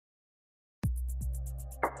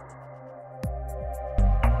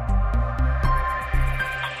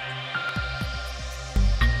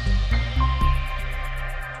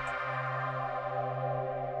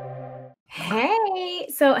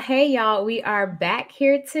So, hey, y'all, we are back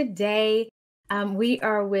here today. We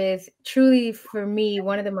are with truly, for me,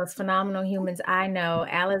 one of the most phenomenal humans I know,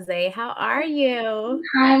 Alize. How are you?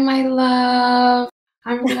 Hi, my love.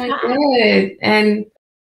 I'm doing good. And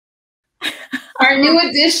our new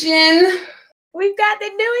edition. We've got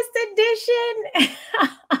the newest edition.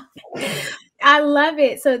 I love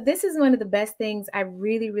it. So this is one of the best things I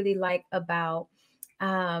really, really like about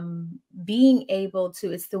being able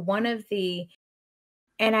to, it's the one of the,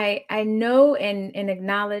 and I know and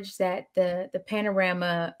acknowledge that the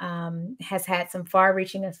panorama has had some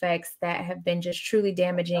far-reaching effects that have been just truly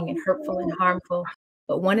damaging and hurtful and harmful.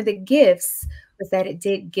 But one of the gifts was that it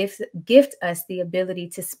did gift us the ability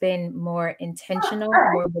to spend more intentional,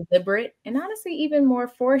 more deliberate, and honestly even more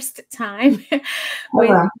forced time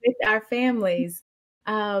with our families.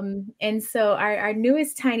 And so our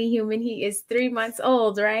newest tiny human, he is 3 months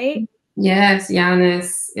old, right? Yes,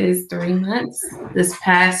 Giannis is 3 months this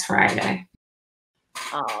past Friday.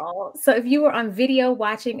 Oh, so if you were on video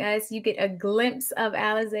watching us, you get a glimpse of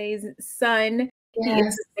Alize's son. Yes. He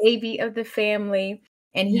is the baby of the family,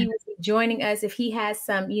 and he will be joining us if he has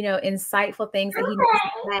some, insightful things that he needs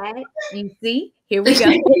to add. You see, here we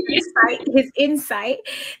go. His insight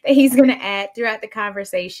that he's going to add throughout the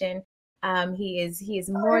conversation. He is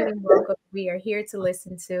more than welcome. We are here to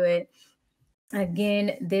listen to it.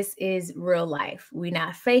 Again, this is real life. We're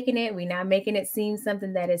not faking it. We're not making it seem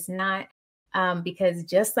something that it's not. Because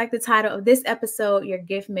just like the title of this episode, your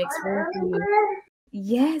gift makes room for you.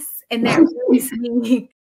 Yes. And that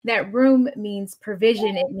room means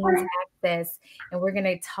provision. It means access. And we're going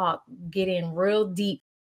to get in real deep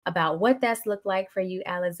about what that's looked like for you,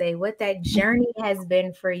 Alize, what that journey has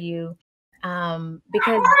been for you.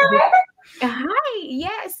 Because hi,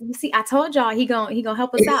 yes. You see, I told y'all he gonna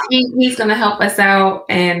help us out. He's gonna help us out,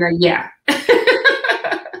 and yeah.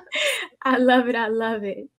 I love it. I love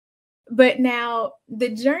it. But now the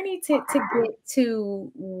journey to get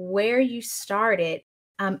to where you started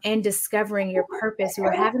and discovering your purpose, we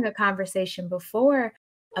were having a conversation before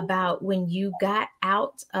about when you got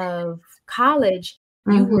out of college,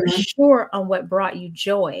 you were sure on what brought you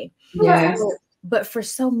joy. Yes. But for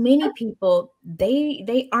so many people,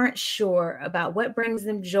 they aren't sure about what brings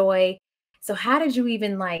them joy. So how did you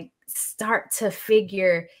even start to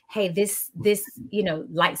figure, hey, this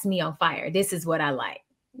lights me on fire. This is what I like.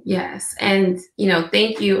 Yes. And,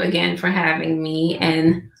 thank you again for having me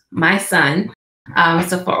and my son.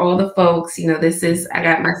 So for all the folks, I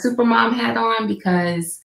got my super mom hat on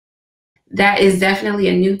because that is definitely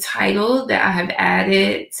a new title that I have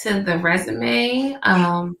added to the resume,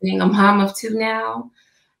 being a mom of 2 now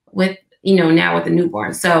with a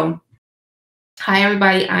newborn. So hi,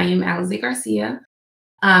 everybody. I am Alize Garcia.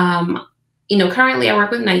 Currently I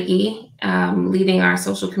work with Nike, leading our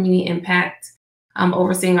social community impact,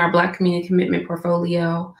 overseeing our Black community commitment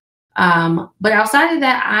portfolio. But outside of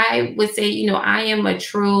that, I would say, I am a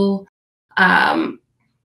true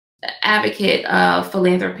advocate of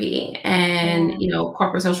philanthropy and,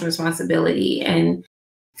 corporate social responsibility. And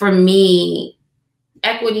for me,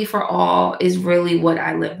 equity for all is really what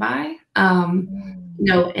I live by,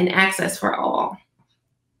 and access for all.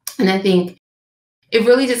 And I think it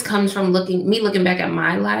really just comes from looking back at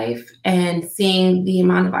my life and seeing the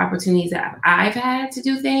amount of opportunities that I've had to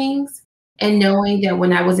do things, and knowing that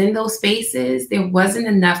when I was in those spaces, there wasn't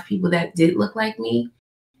enough people that did look like me.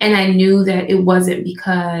 And I knew that it wasn't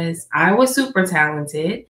because I was super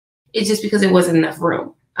talented. It's just because there wasn't enough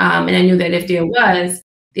room. And I knew that if there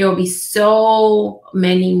would be so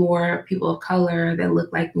many more people of color that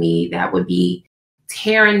look like me that would be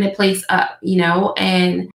tearing the place up,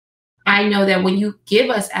 and I know that when you give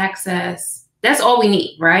us access, that's all we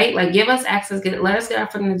need, right? Like, give us access, let us get our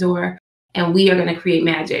foot in the door, and we are going to create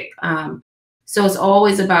magic. So it's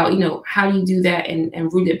always about, how do you do that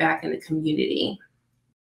and root it back in the community.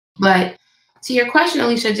 But to your question,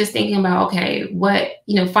 Alicia, just thinking about, okay, what,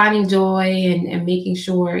 finding joy and making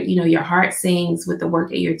sure, your heart sings with the work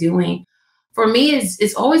that you're doing. For me,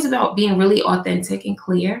 it's always about being really authentic and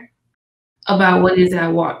clear about what it is that I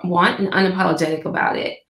want and unapologetic about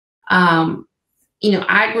it.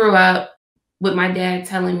 I grew up with my dad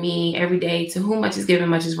telling me every day, to whom much is given,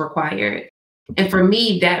 much is required. And for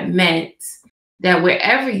me, that meant that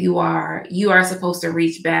wherever you are supposed to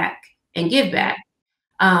reach back and give back.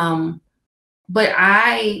 But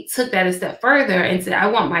I took that a step further and said, I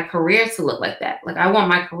want my career to look like that. Like, I want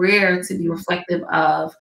my career to be reflective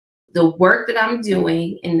of the work that I'm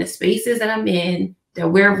doing in the spaces that I'm in, that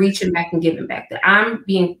we're reaching back and giving back, that I'm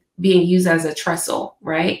being used as a trestle,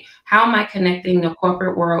 right? How am I connecting the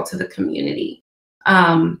corporate world to the community?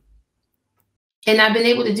 And I've been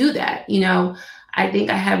able to do that. I think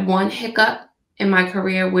I had one hiccup in my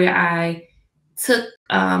career where I took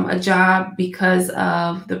a job because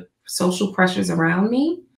of the social pressures around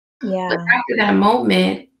me. But Yeah. after that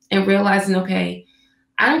moment and realizing, okay,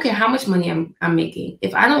 I don't care how much money I'm making.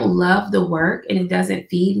 If I don't love the work and it doesn't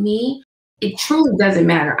feed me, it truly doesn't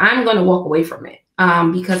matter. I'm going to walk away from it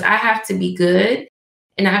because I have to be good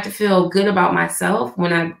and I have to feel good about myself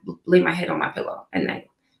when I lay my head on my pillow at night.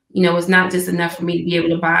 You know, it's not just enough for me to be able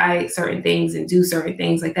to buy certain things and do certain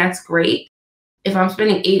things. Like, that's great. If I'm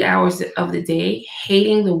spending 8 hours of the day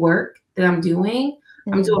hating the work that I'm doing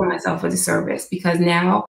myself a disservice because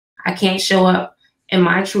now I can't show up in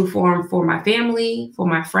my true form for my family, for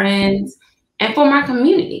my friends, and for my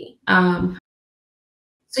community.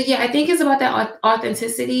 So yeah, I think it's about that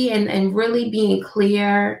authenticity and really being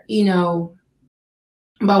clear, you know,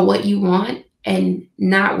 about what you want and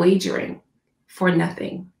not wagering for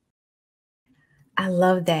nothing. I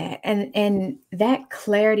love that. And that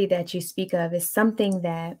clarity that you speak of is something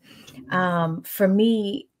that for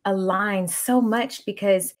me aligns so much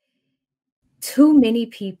because too many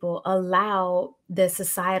people allow the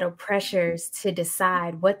societal pressures to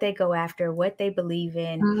decide what they go after, what they believe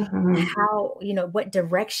in, Mhm. how, what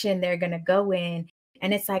direction they're going to go in.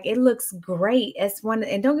 And it's like, it looks great. It's one,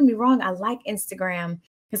 and don't get me wrong, I like Instagram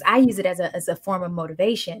because I use it as a form of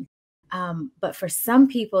motivation. But for some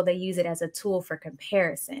people, they use it as a tool for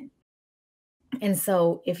comparison. And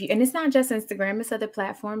so and it's not just Instagram, it's other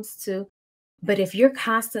platforms too. But if you're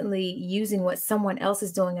constantly using what someone else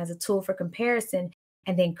is doing as a tool for comparison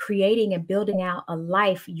and then creating and building out a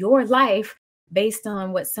life, your life based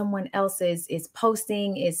on what someone else is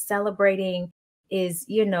posting, is celebrating, is,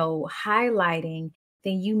 highlighting,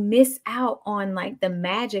 then you miss out on like the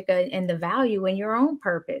magic and the value in your own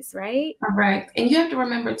purpose, right? Correct. And you have to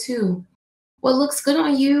remember too, what looks good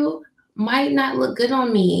on you might not look good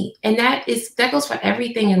on me. And that goes for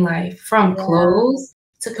everything in life, from Yeah. clothes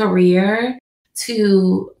to career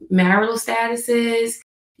to marital statuses,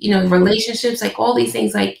 you know, relationships, like all these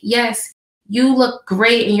things. Like, yes, you look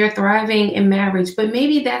great and you're thriving in marriage, but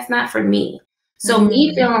maybe that's not for me. So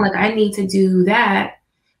me Mm. feeling like I need to do that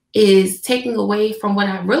is taking away from what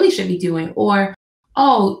I really should be doing. Or,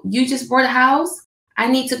 oh, you just bought a house, I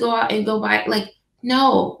need to go out and go buy. Like,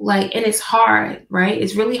 no, like, and it's hard, right?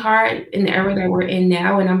 It's really hard in the era that we're in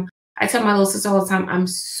now. And I tell my little sister all the time, I'm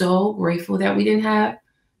so grateful that we didn't have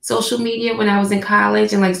social media when I was in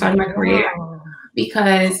college and like starting my career, Wow.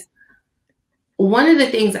 because one of the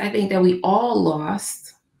things I think that we all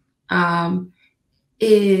lost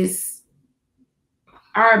is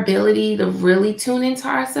our ability to really tune into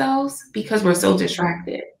ourselves because we're so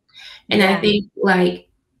distracted. And I Yeah. think, like,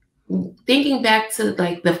 thinking back to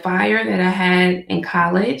like the fire that I had in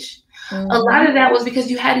college, a lot Mhm. of that was because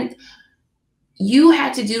you had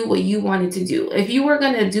to do what you wanted to do. If you were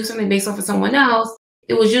going to do something based off of someone else,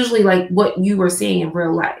 it was usually like what you were seeing in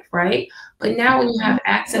real life, right? But now when you have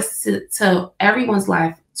access to everyone's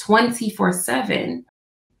life 24/7,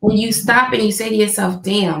 when you stop and you say to yourself,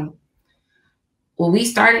 damn, well, we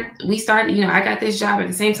started, you know, I got this job at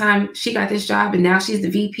the same time she got this job and now she's the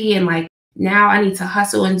VP and like now I need to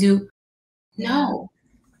hustle and do. Yeah. No,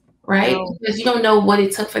 right? No. Because you don't know what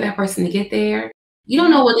it took for that person to get there. You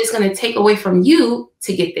don't know what it's going to take away from you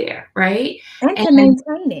to get there, right? And And to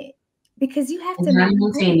maintain it, because you have to how to maintain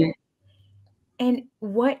maintain it. it. And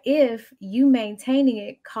what if you maintaining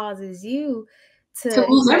it causes you To to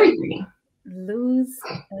lose everything. lose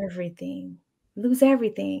everything? Lose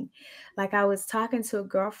everything. Like I was talking to a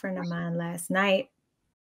girlfriend of mine last night,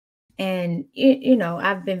 and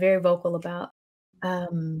I've been very vocal about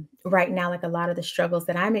right now, like a lot of the struggles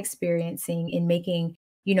that I'm experiencing in making,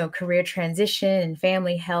 career transition and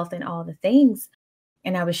family health and all the things.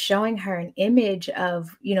 And I was showing her an image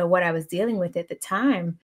of, what I was dealing with at the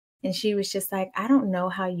time. And she was just like, I don't know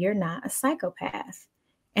how you're not a psychopath.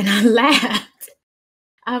 And I laughed.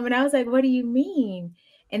 And I was like, what do you mean?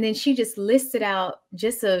 And then she just listed out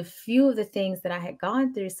just a few of the things that I had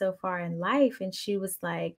gone through so far in life. And she was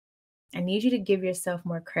like, I need you to give yourself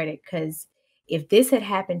more credit because if this had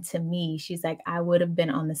happened to me, she's like, I would have been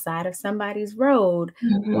on the side of somebody's road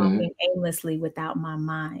Mhm. walking aimlessly without my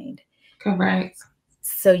mind. Correct.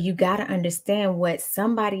 So you got to understand what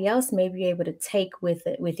somebody else may be able to take with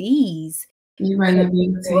ease You might could not be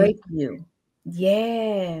able to take. break you.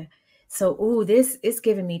 Yeah. So, this is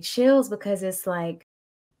giving me chills because it's like,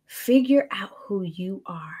 figure out who you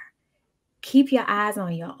are. Keep your eyes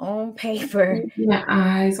on your own paper. Keep your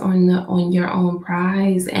eyes on your own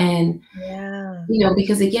prize. And, Yeah. you know,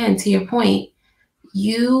 because again, to your point,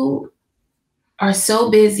 you are so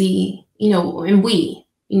busy, you know, and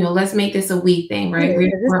let's make this a we thing, right? Yeah,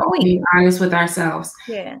 We're all being honest with ourselves.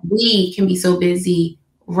 Yeah. We can be so busy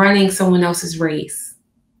running someone else's race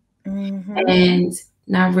and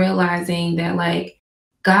not realizing that like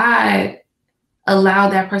God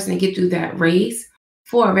allowed that person to get through that race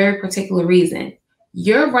for a very particular reason.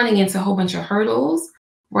 You're running into a whole bunch of hurdles,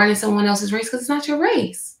 running someone else's race because it's not your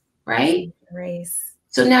race, right?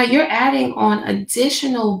 So now you're adding on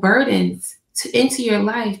additional burdens into your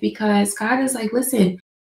life because God is like, listen,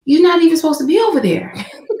 you're not even supposed to be over there.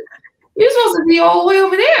 You're supposed to be all the way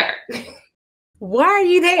over there. Why are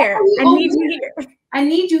you there? I need you here. I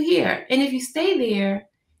need you here. And if you stay there,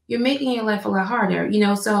 you're making your life a lot harder,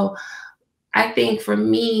 So I think for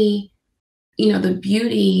me, the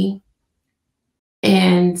beauty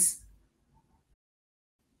and,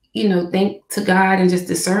 thank to God and just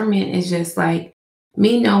discernment is just like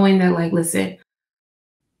me knowing that, like, listen,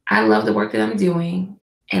 I love the work that I'm doing.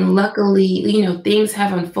 And luckily, things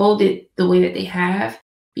have unfolded the way that they have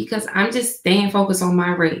because I'm just staying focused on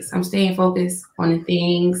my race. I'm staying focused on the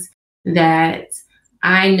things that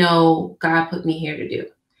I know God put me here to do.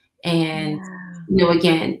 And,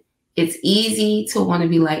 again, it's easy to want to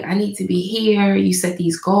be like, I need to be here. You set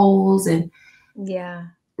these goals and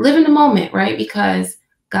live in the moment, right? Because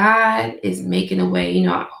God is making a way,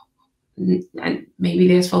 maybe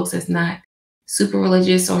there's folks that's not super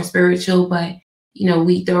religious or spiritual, but,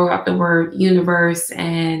 we throw out the word universe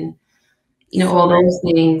and, all those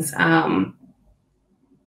things. And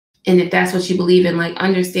if that's what you believe in, like,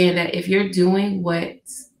 understand that if you're doing what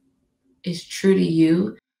is true to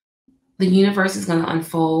you, the universe is going to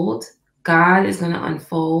unfold. God is going to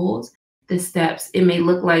unfold the steps. It may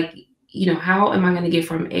look like, how am I going to get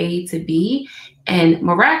from A to B? And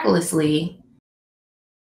miraculously,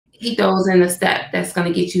 he throws in a step that's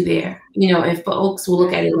going to get you there. If folks will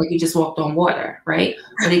look at it like you just walked on water, right?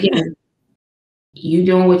 But again, you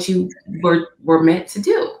doing what you were meant to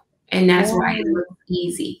do. And that's why it looks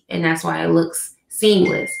easy. And that's why it looks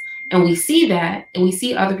seamless. And we see that, and we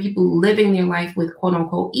see other people living their life with quote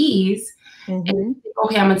unquote ease. And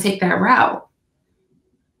okay, I'm going to take that route.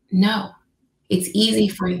 No, it's easy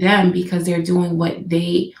for them because they're doing what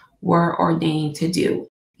they were ordained to do,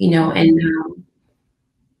 and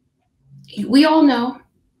we all know,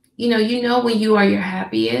 when you are your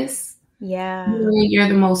happiest, when you're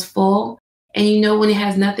the most full, and when it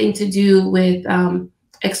has nothing to do with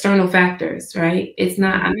external factors, right? It's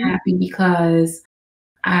not, I'm happy because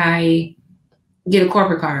I get a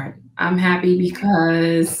corporate card. I'm happy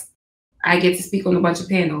because I get to speak on a bunch of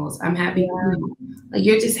panels. I'm happy. Like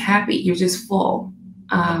you're just happy. You're just full.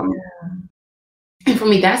 And for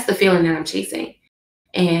me, that's the feeling that I'm chasing.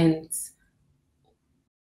 And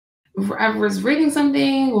I was reading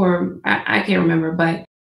something, or I can't remember, but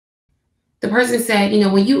the person said,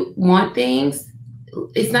 when you want things,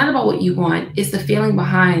 it's not about what you want. It's the feeling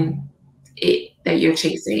behind it that you're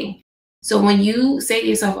chasing. So when you say to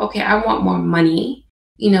yourself, okay, I want more money,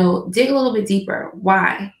 dig a little bit deeper.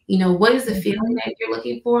 Why? What is the feeling that you're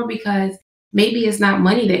looking for? Because maybe it's not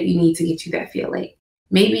money that you need to get you that feeling.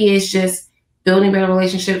 Maybe it's just building better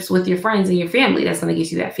relationships with your friends and your family that's going to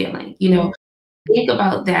get you that feeling. Think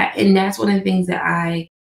about that. And that's one of the things that I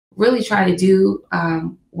really try to do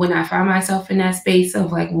when I find myself in that space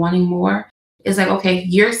of like wanting more. It's like, okay,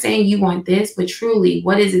 you're saying you want this, but truly,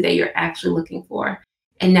 what is it that you're actually looking for?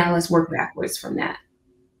 And now let's work backwards from that.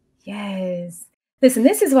 Yes. Listen,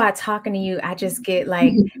 this is why talking to you, I just get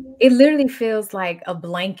like, it literally feels like a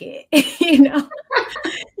blanket, You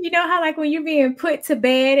know how like when you're being put to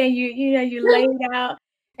bed and you laid out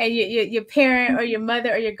and your parent or your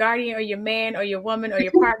mother or your guardian or your man or your woman or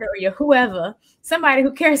your partner or your whoever, somebody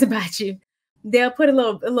who cares about you, they'll put a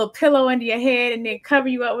little pillow under your head and then cover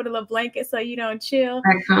you up with a little blanket so you don't chill.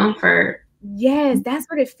 That comfort. Yes, that's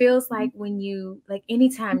what it feels like when you, like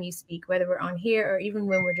anytime you speak, whether we're on here or even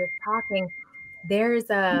when we're just talking, there's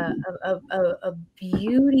a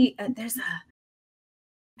beauty,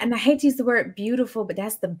 and I hate to use the word beautiful, but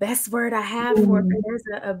that's the best word I have for it. There's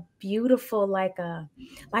a beautiful, like a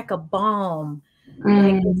balm.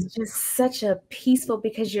 Like it's just such a peaceful,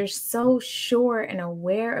 because you're so sure and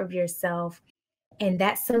aware of yourself. And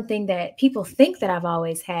that's something that people think that I've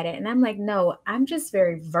always had it. And I'm like, no, I'm just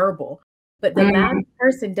very verbal. But the loudest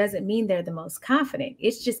person doesn't mean they're the most confident.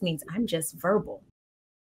 It just means I'm just verbal.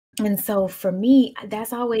 And so for me,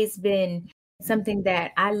 that's always been something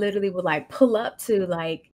that I literally would like pull up to,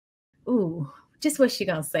 like, ooh, just what's she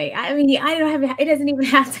gonna say? I mean, I don't have, it doesn't even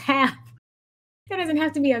have to have, it doesn't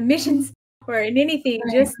have to be a missions or in anything.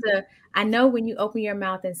 Just I know when you open your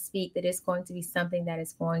mouth and speak that it's going to be something that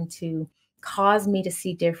is going to cause me to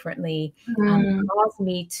see differently, cause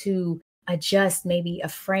me to adjust maybe a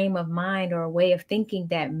frame of mind or a way of thinking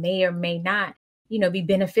that may or may not, be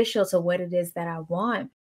beneficial to what it is that I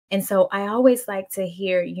want. And so I always like to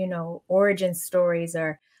hear, origin stories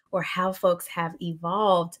or how folks have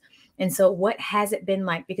evolved. And so what has it been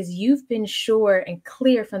like? Because you've been sure and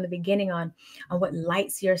clear from the beginning on what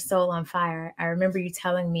lights your soul on fire. I remember you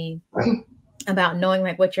telling me about knowing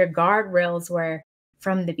like what your guardrails were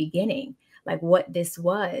from the beginning, like what this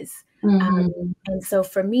was. And so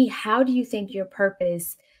for me, how do you think your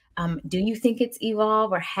purpose, do you think it's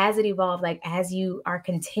evolved or has it evolved like as you are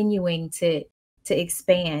continuing to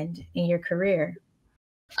expand in your career?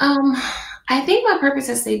 I think my purpose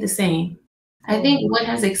has stayed the same. I think what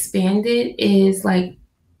has expanded is like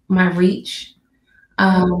my reach.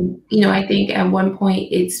 I think at one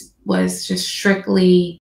point it was just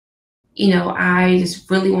strictly, I just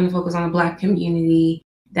really want to focus on the Black community.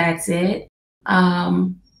 That's it.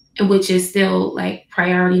 Which is still like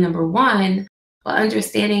priority number one, but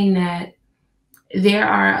understanding that there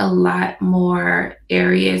are a lot more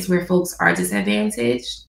areas where folks are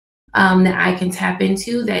disadvantaged that I can tap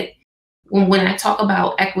into. That when I talk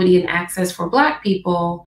about equity and access for Black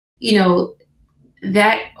people,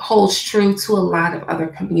 that holds true to a lot of other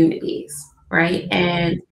communities, right?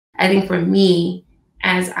 And I think for me,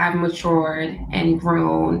 as I've matured and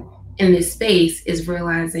grown in this space, is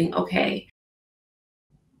realizing, okay,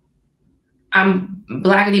 I'm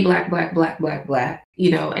blackity black, black, black, black, black,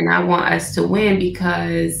 and I want us to win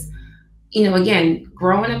because, again,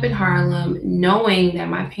 growing up in Harlem, knowing that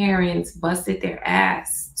my parents busted their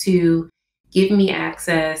ass to give me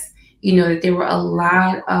access, that there were a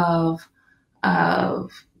lot of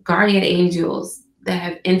guardian angels that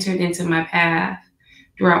have entered into my path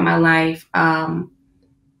throughout my life.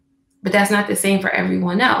 But that's not the same for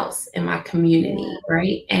everyone else in my community,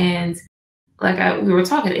 right? And like we were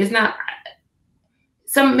talking, it's not,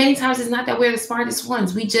 many times it's not that we're the smartest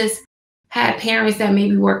ones. We just had parents that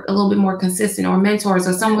maybe were a little bit more consistent, or mentors,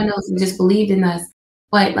 or someone else who just believed in us.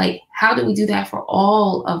 But like, how do we do that for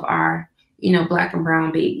all of our, Black and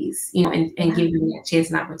brown babies, and give them a chance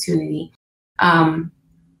and opportunity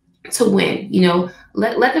to win,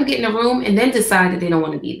 let them get in a room and then decide that they don't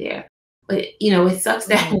want to be there. But, it sucks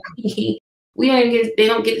that they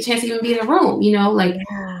don't get the chance to even be in a room,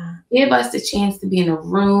 give us the chance to be in a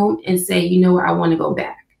room and say, I want to go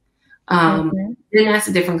back. Then that's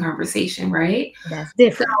a different conversation, right? That's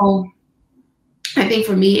different. So I think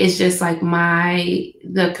for me, it's just like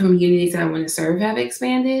the communities that I want to serve have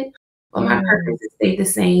expanded, but my purpose has stayed the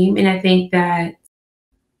same. And I think that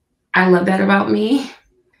I love that about me.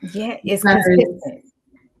 Yeah, it's consistent.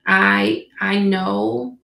 I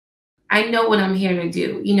know what I'm here to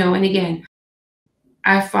do, and again,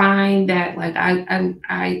 I find that like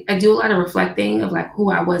I do a lot of reflecting of like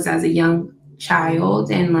who I was as a young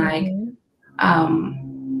child and like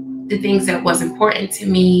the things that was important to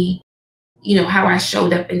me, how I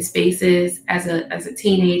showed up in spaces as a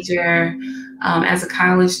teenager, as a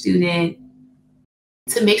college student,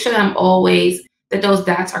 to make sure that I'm always, that those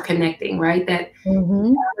dots are connecting, right? That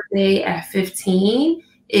Alize at 15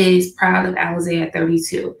 is proud of Alize at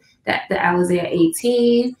 32. That the Alize at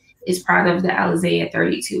 18 is proud of the Alize at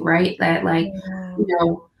 32, right? That like,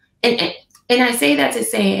 and I say that to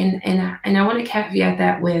say, and I want to caveat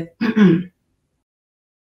that with,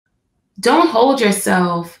 don't hold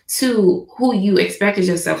yourself to who you expected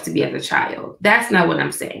yourself to be as a child. That's not what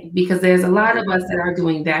I'm saying, because there's a lot of us that are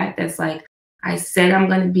doing that. That's like, I said I'm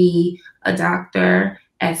going to be a doctor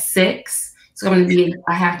at 6, so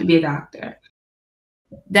I have to be a doctor.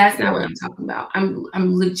 That's not what I'm talking about. I'm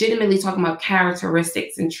legitimately talking about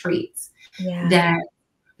characteristics and traits that,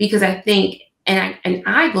 because I think, and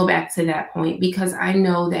I go back to that point because I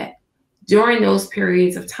know that during those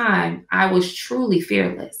periods of time, I was truly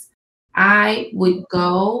fearless. I would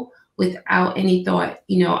go without any thought.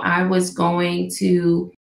 I was going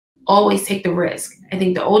to always take the risk. I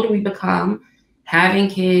think the older we become, having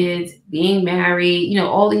kids, being married,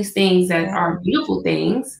 all these things that are beautiful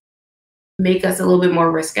things, make us a little bit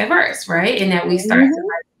more risk averse, right? And that we start to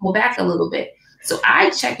pull back a little bit. So I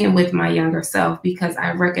check in with my younger self because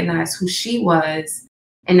I recognize who she was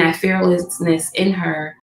and that fearlessness in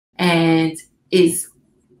her. And is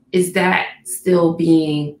that still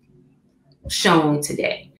being shown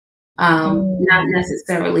today? Not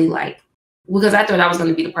necessarily like, because I thought I was going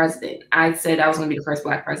to be the president. I said I was going to be the first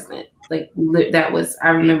Black president. Like that was, I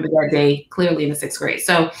remember that day clearly in the 6th grade.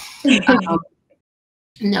 So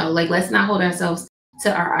no, like, let's not hold ourselves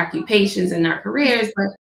to our occupations and our careers. But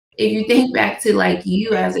if you think back to like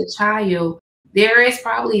you as a child, there is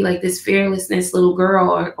probably like this fearlessness little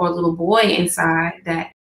girl or little boy inside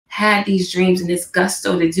that had these dreams and this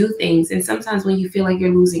gusto to do things. And sometimes when you feel like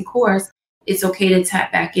you're losing course, it's okay to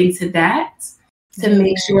tap back into that to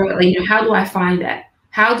make sure, like, how do I find that?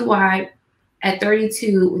 How do I, at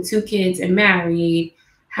 32 with 2 kids and married,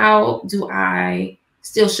 how do I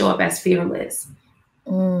still show up as fearless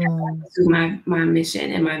to my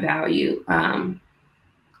mission and my value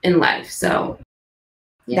in life? So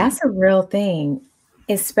yeah. That's a real thing,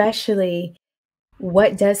 especially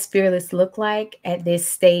what does fearless look like at this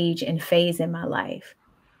stage and phase in my life?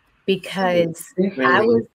 Because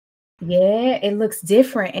it looks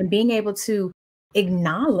different, and being able to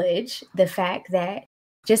acknowledge the fact that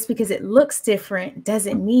just because it looks different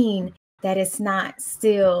doesn't mean that it's not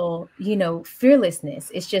still,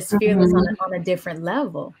 fearlessness. It's just fearless on a different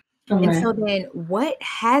level. And so then what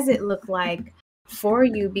has it looked like for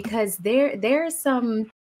you? Because there's some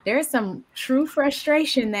true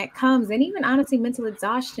frustration that comes, and even honestly mental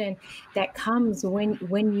exhaustion that comes when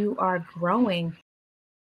you are growing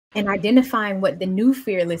and identifying what the new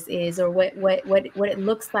fearless is, or what it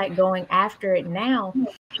looks like going after it now.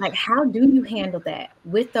 Like, how do you handle that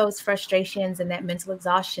with those frustrations and that mental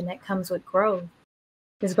exhaustion that comes with growth?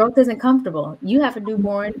 Because growth isn't comfortable. You have to do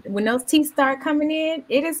more. When those teeth start coming in,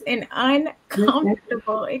 it is an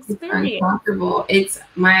uncomfortable experience. Uncomfortable. It's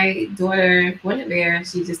my daughter, Guinevere,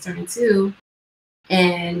 she just turned 2.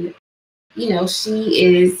 And, she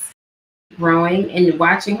is growing and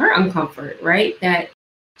watching her uncomfort, right? That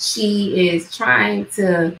she is trying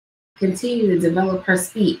to continue to develop her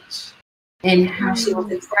speech and how she wants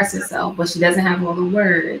to express herself, but she doesn't have all the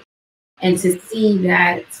words. And to see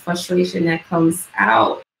that frustration that comes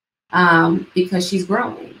out because she's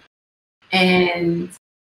growing. And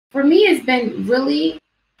for me, it's been really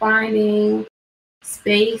finding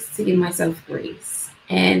space to give myself grace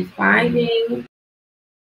and finding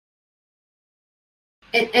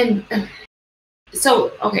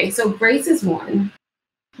so grace is one.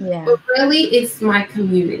 Yeah. But really it's my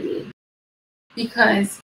community,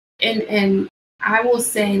 because and I will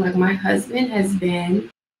say, like, my husband has been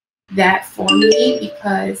that for me,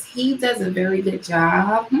 because he does a very good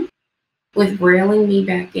job with railing me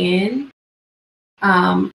back in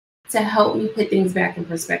to help me put things back in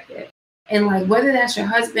perspective. And, like, whether that's your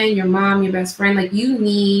husband, your mom, your best friend, like, you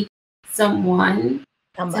need someone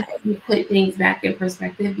to help you put things back in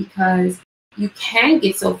perspective, because you can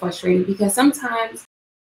get so frustrated, because sometimes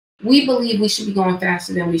we believe we should be going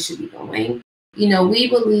faster than we should be going. We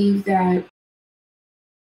believe that,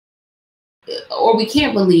 or we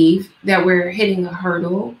can't believe that we're hitting a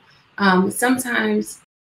hurdle. Sometimes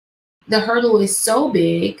the hurdle is so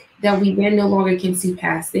big that we then no longer can see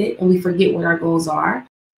past it, and we forget what our goals are.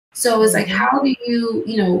 So it's like, how do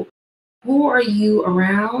you, who are you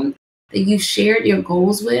around that you shared your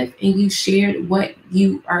goals with, and you shared what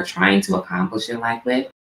you are trying to accomplish in life with,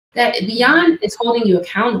 that beyond is holding you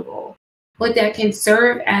accountable, but that can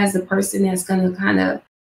serve as the person that's going to kind of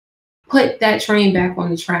put that train back on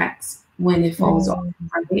the tracks when it falls off,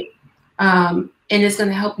 right? And it's going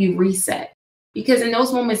to help you reset, because in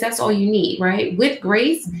those moments, that's all you need, right? With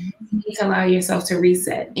grace, you need to allow yourself to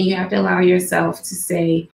reset, and you have to allow yourself to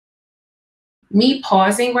say, me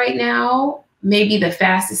pausing right now may be the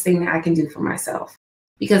fastest thing that I can do for myself,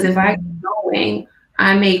 because if I keep going,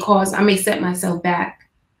 I may set myself back,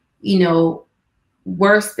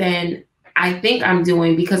 worse than I think I'm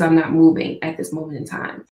doing, because I'm not moving at this moment in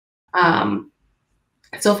time.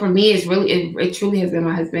 So for me, it's really, it truly has been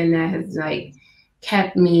my husband that has, like,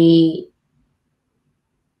 kept me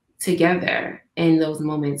together in those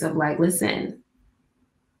moments of, like, listen,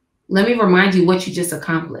 let me remind you what you just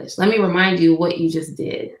accomplished. Let me remind you what you just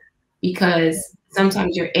did, because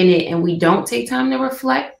sometimes you're in it and we don't take time to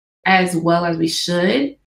reflect as well as we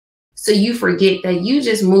should. So you forget that you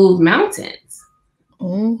just moved mountains.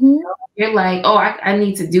 You're like, oh, I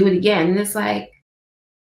need to do it again. And it's like,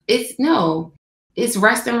 it's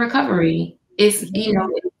rest and recovery. It's,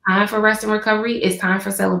 it's time for rest and recovery. It's time for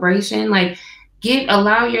celebration. Like,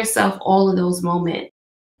 allow yourself all of those moments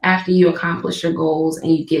after you accomplish your goals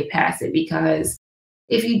and you get past it. Because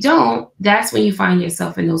if you don't, that's when you find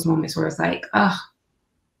yourself in those moments where it's like,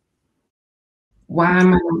 why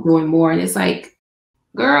am I not doing more? And it's like,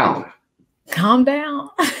 girl, calm down.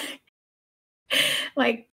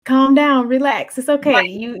 Like, calm down, relax. It's okay.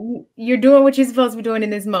 Right. You're doing what you're supposed to be doing in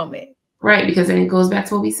this moment. Right, because then it goes back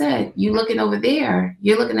to what we said. You looking over there,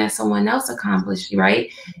 you're looking at someone else accomplish,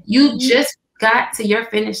 right? You just got to your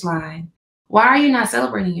finish line. Why are you not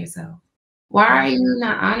celebrating yourself? Why are you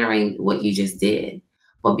not honoring what you just did?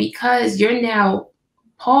 But because you're now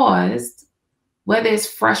paused, whether it's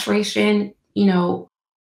frustration,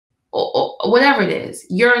 or whatever it is,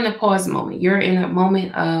 you're in a pause moment. You're in a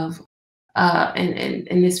moment of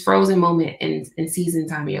in this frozen moment in season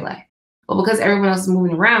time of your life. But because everyone else is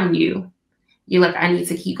moving around you, you're like, I need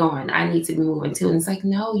to keep going. I need to be moving too. And it's like,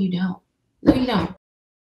 no, you don't. No, you don't.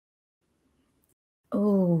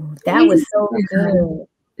 Oh, that was so good.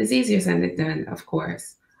 It's easier said than done, of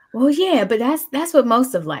course. Well, yeah, but that's what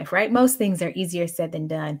most of life, right? Most things are easier said than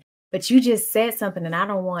done. But you just said something, and I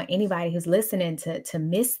don't want anybody who's listening to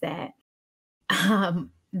miss that.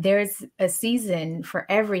 There's a season for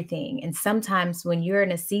everything, and sometimes when you're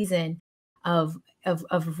in a season of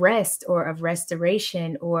of rest or of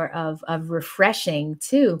restoration or of refreshing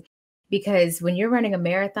too, because when you're running a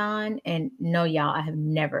marathon, and no, y'all, I have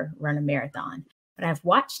never run a marathon, but I've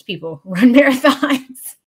watched people run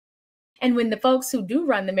marathons. And when the folks who do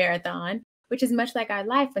run the marathon, which is much like our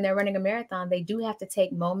life, when they're running a marathon, they do have to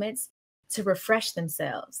take moments to refresh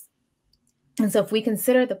themselves. And so if we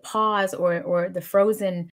consider the pause or the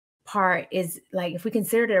frozen part is like, if we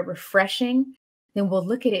consider it refreshing, then we'll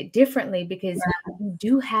look at it differently, because you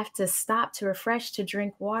do have to stop to refresh, to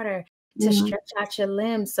drink water, to stretch out your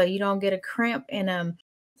limbs so you don't get a cramp in them.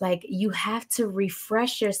 Like, you have to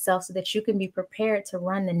refresh yourself so that you can be prepared to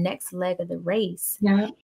run the next leg of the race. Yeah.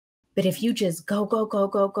 But if you just go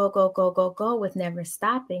with never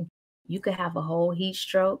stopping, you could have a whole heat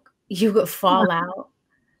stroke. You could fall out.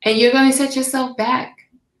 And you're going to set yourself back,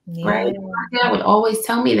 right? My dad would always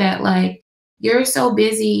tell me that, like, you're so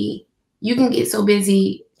busy, you can get so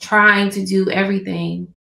busy trying to do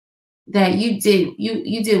everything that you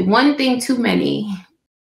did one thing too many,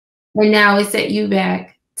 and now it set you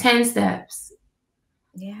back 10 steps.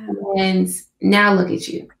 Yeah. And now look at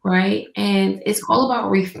you, right? And it's all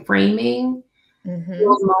about reframing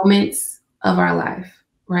those moments of our life,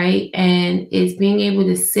 right? And it's being able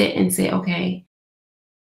to sit and say, okay,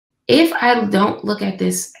 if I don't look at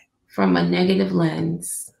this from a negative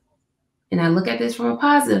lens and I look at this from a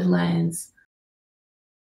positive lens,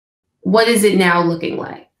 what is it now looking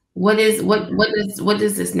like? What does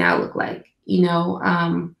this now look like?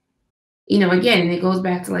 Again, it goes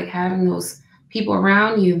back to like having those people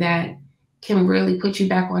around you that can really put you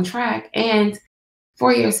back on track. And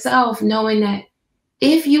for yourself, knowing that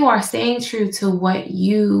if you are staying true to what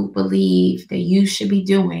you believe that you should be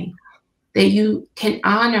doing, that you can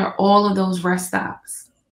honor all of those rest stops.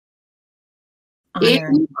 If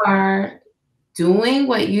you are doing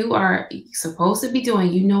what you are supposed to be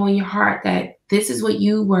doing, you know in your heart that this is what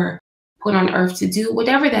you were put on earth to do,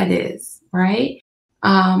 whatever that is, right?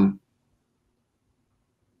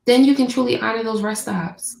 Then you can truly honor those rest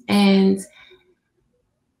stops. And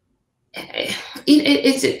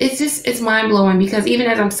it's mind blowing, because even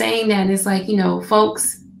as I'm saying that, it's like,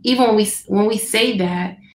 folks, even when we say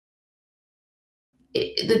that,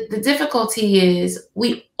 the difficulty is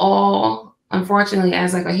we all, unfortunately,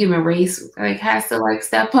 as like a human race, like has to like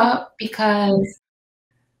step up, because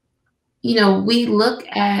we look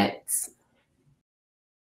at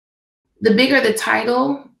the bigger the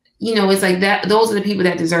title, it's like that those are the people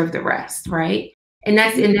that deserve the rest, right? And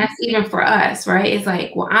that's even for us, right? It's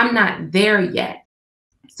like, well, I'm not there yet,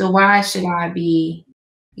 so why should I be,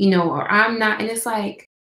 or I'm not. And it's like,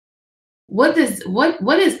 what is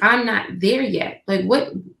I'm not there yet? Like,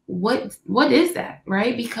 what is that,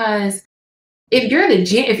 right? Because if you're a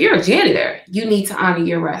janitor, you need to honor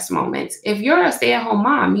your rest moments. If you're a stay-at-home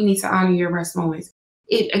mom, you need to honor your rest moments.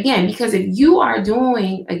 Because if you are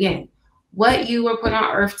doing, again, what you were put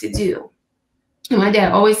on earth to do. And my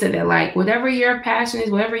dad always said that, like, whatever your passion is,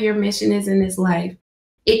 whatever your mission is in this life,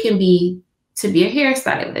 it can be to be a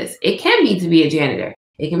hairstylist. It can be to be a janitor.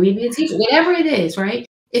 It can be to be a teacher, whatever it is, right?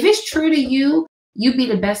 If it's true to you, you be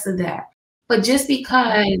the best of that. But just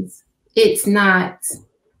because it's not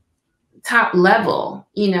top level,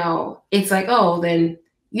 it's like, oh, then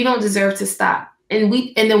you don't deserve to stop. And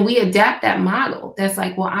then we adapt that model. That's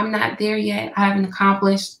like, well, I'm not there yet. I haven't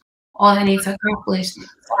accomplished all I need to accomplish, so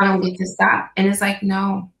I don't get to stop. And it's like,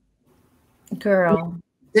 no, girl,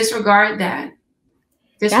 disregard that.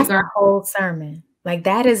 That's a whole sermon. Like,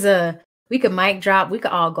 that is we could mic drop. We could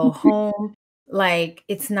all go home. Like,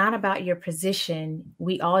 it's not about your position.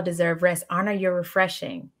 We all deserve rest. Honor your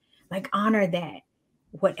refreshing. Like, honor that.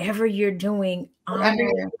 Whatever you're doing, honor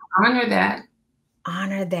that.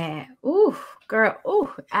 Honor that. Ooh, girl.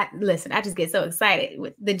 Ooh, listen, I just get so excited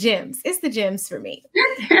with the gems. It's the gems for me.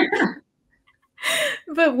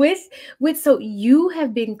 But so you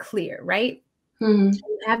have been clear, right? You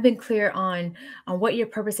have been clear on what your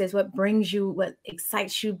purpose is, what brings you, what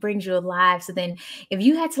excites you, brings you alive. So then if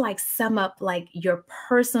you had to like sum up like your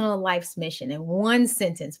personal life's mission in one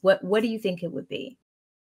sentence, what do you think it would be?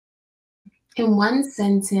 In one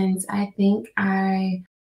sentence, I think and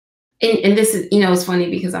this is, it's funny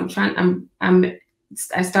because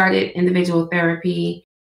I started individual therapy,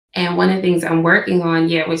 and one of the things I'm working on,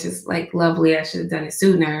 which is like lovely, I should have done it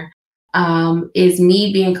sooner, is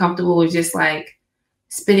me being comfortable with just like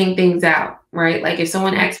spitting things out, right? Like if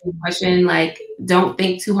someone asks me a question, like don't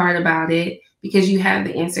think too hard about it because you have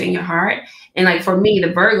the answer in your heart. And like for me,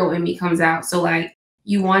 the Virgo in me comes out. So like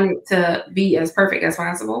you want it to be as perfect as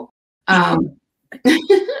possible.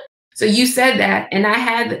 So you said that, and I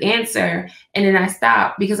had the answer, and then I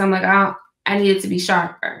stopped because I'm like, oh, I needed to be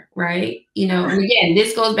sharper, right? And again,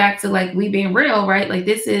 this goes back to like we being real, right? Like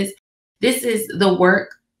this is the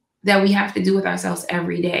work that we have to do with ourselves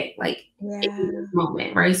every day, like in this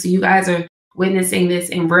moment, right? So you guys are witnessing this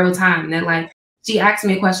in real time. That like she asked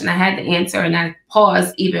me a question, I had the answer, and I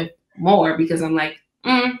paused even more because I'm like,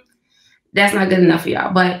 that's not good enough for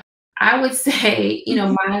y'all. But I would say,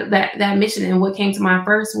 that mission and what came to mind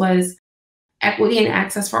first was equity and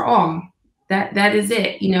access for all. That is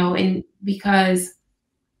it, and because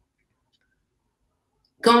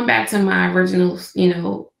going back to my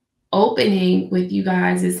original, opening with you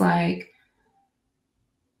guys is like,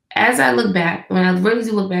 as I look back, when I really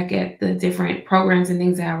do look back at the different programs and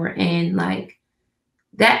things that we're in, like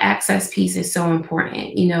that access piece is so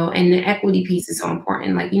important, and the equity piece is so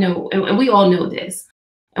important. Like, and we all know this.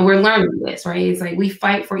 And we're learning this, right? It's like we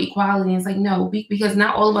fight for equality. And it's like, no, because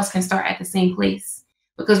not all of us can start at the same place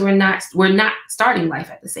because we're not starting life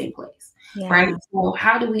at the same place, right? So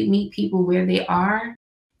how do we meet people where they are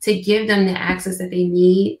to give them the access that they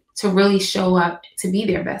need to really show up to be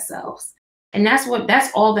their best selves? And that's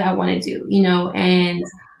all that I want to do, and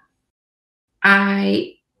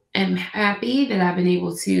I am happy that I've been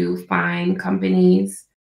able to find companies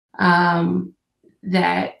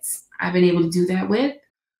that I've been able to do that with.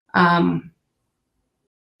 And,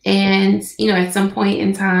 at some point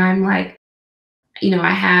in time, like,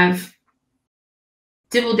 I have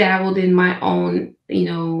dibble dabbled in my own,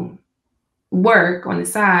 work on the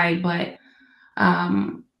side, but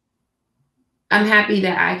I'm happy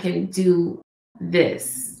that I can do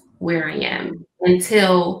this where I am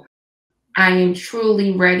until I am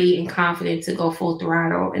truly ready and confident to go full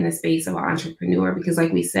throttle in the space of an entrepreneur. Because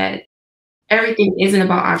like we said, everything isn't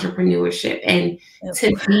about entrepreneurship. And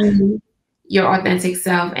to be your authentic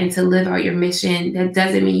self and to live out your mission, that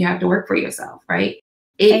doesn't mean you have to work for yourself, right?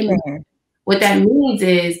 What that means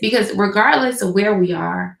is, because regardless of where we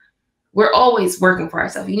are, we're always working for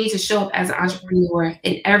ourselves. You need to show up as an entrepreneur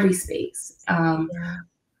in every space.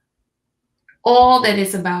 All that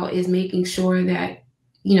it's about is making sure that,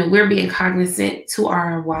 we're being cognizant to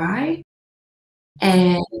our why,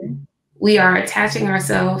 and we are attaching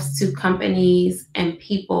ourselves to companies and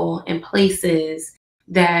people and places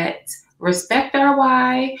that respect our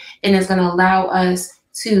why and is going to allow us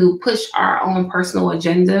to push our own personal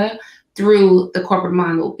agenda through the corporate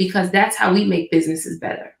model, because that's how we make businesses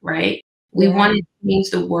better, right? We want to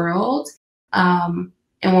change the world. And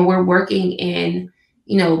when we're working in,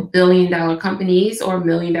 billion-dollar companies or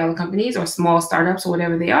million-dollar companies or small startups or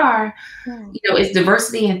whatever they are, it's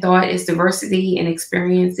diversity in thought, it's diversity in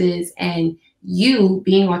experiences, and you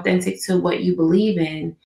being authentic to what you believe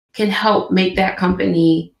in can help make that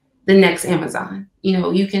company the next Amazon.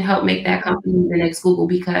 You can help make that company the next Google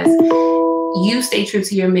because you stay true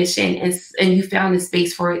to your mission and you found a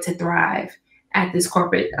space for it to thrive at this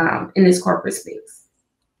corporate, in this corporate space.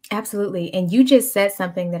 Absolutely. And you just said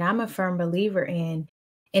something that I'm a firm believer in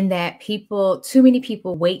that too many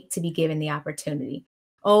people wait to be given the opportunity.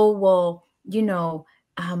 Oh, well,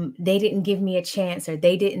 they didn't give me a chance, or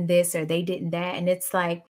they didn't this, or they didn't that. And it's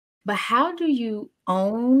like, but how do you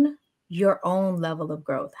own your own level of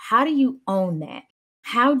growth? How do you own that?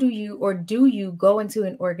 How do you, or do you go into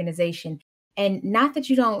an organization, and not that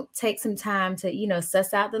you don't take some time to,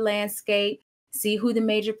 suss out the landscape, see who the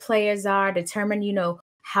major players are, determine,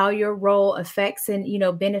 how your role affects and,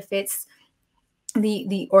 benefits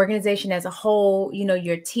the organization as a whole,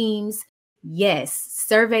 your teams. Yes,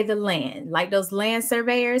 survey the land, like those land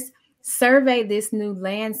surveyors, survey this new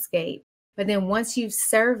landscape. But then once you've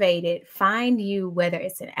surveyed it, find you, whether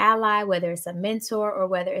it's an ally, whether it's a mentor, or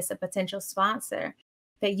whether it's a potential sponsor,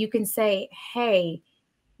 that you can say, hey,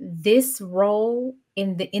 this role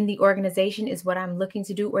in the organization is what I'm looking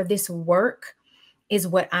to do, or this work is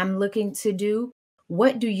what I'm looking to do.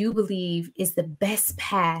 What do you believe is the best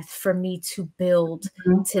path for me to build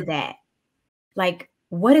to that? Like,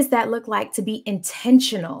 what does that look like to be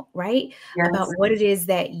intentional, right? About what it is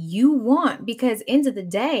that you want? Because end of the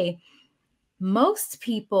day, most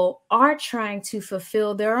people are trying to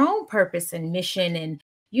fulfill their own purpose and mission and,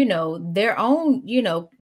 their own,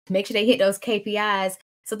 make sure they hit those KPIs.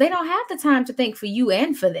 So they don't have the time to think for you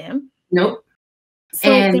and for them. Nope.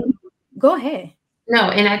 So go ahead. No,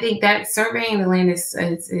 and I think that surveying the land is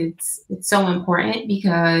it's so important,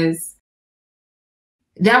 because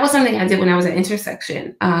that was something I did when I was at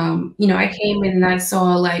Intersection. You know, I came in and I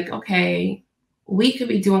saw like, okay, we could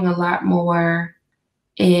be doing a lot more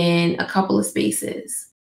in a couple of spaces.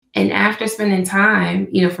 And after spending time,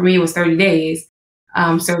 you know, for me, it was 30 days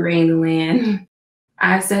surveying the land.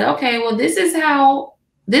 I said, okay, well, this is how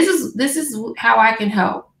I can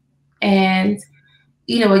help. And,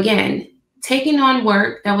 you know, again, taking on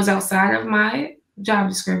work that was outside of my job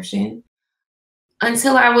description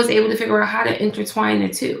until I was able to figure out how to intertwine the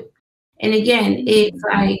two. And again, it's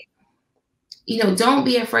like, you know, don't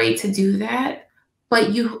be afraid to do that. But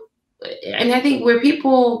and I think where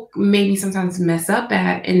people maybe sometimes mess up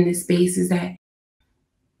at in this space is that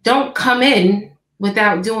don't come in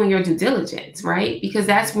without doing your due diligence, right? Because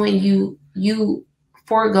that's when you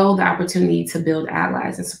forego the opportunity to build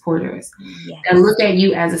allies and supporters and look at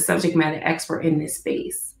you as a subject matter expert in this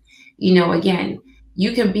space. You know, again,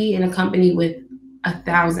 you can be in a company with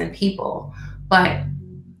 1,000 people, but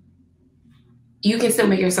you can still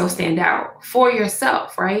make yourself stand out for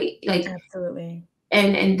yourself, right? Like, absolutely.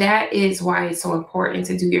 And that is why it's so important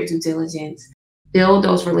to do your due diligence, build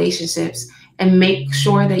those relationships, and make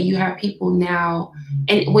sure that you have people now.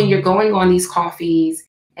 And when you're going on these coffees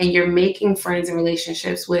and you're making friends and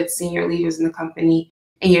relationships with senior leaders in the company,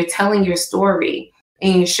 and you're telling your story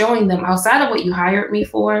and you're showing them, outside of what you hired me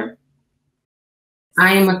for,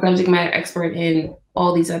 I am a subject matter expert in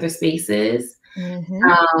all these other spaces.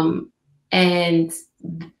 And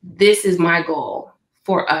this is my goal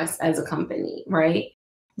for us as a company, right?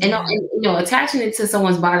 And, you know, attaching it to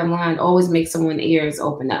someone's bottom line always makes someone's ears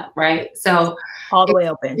open up, right? So all the way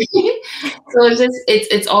open. So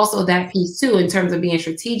it's also that piece too, in terms of being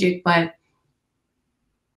strategic. But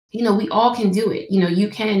you know, we all can do it. You know, you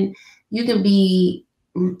can live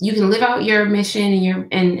out your mission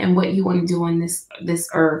and what you want to do on this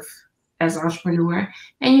earth as an entrepreneur,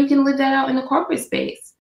 and you can live that out in the corporate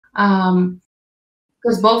space.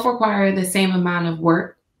 Because both require the same amount of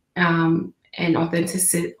work and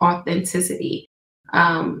authenticity.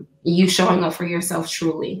 You showing up for yourself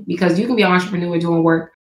truly, because you can be an entrepreneur doing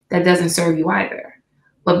work that doesn't serve you either.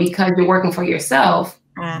 But because you're working for yourself,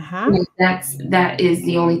 that is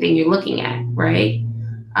the only thing you're looking at, right?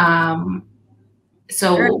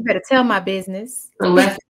 So girl, you better tell my business. You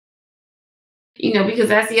know, because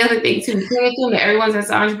that's the other thing too. You can't assume that everyone that's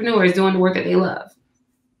an entrepreneur is doing the work that they love.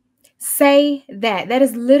 Say that. That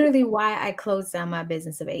is literally why I closed down my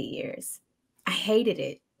business of 8 years. I hated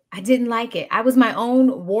it. I didn't like it. I was my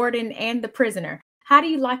own warden and the prisoner. How do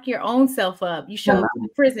you lock your own self up? You show up to the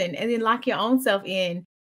prison and then lock your own self in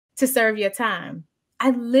to serve your time. I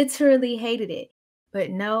literally hated it. But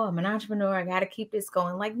no, I'm an entrepreneur. I got to keep this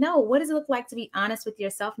going. Like, no, what does it look like to be honest with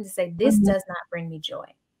yourself and to say, this does not bring me joy?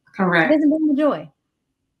 Correct. It doesn't bring me joy.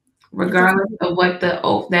 Regardless of what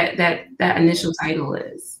that initial title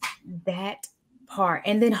is. That part.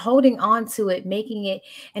 And then holding on to it, making it.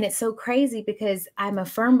 And it's so crazy because I'm a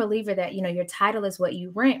firm believer that, you know, your title is what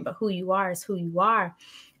you rent, but who you are is who you are.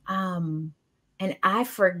 And I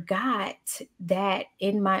forgot that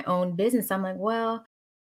in my own business. I'm like, well,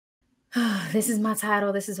 this is my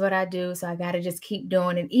title. This is what I do. So I got to just keep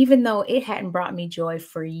doing it, even though it hadn't brought me joy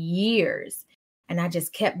for years. And I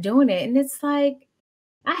just kept doing it. And it's like,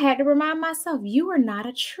 I had to remind myself, you are not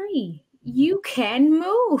a tree. You can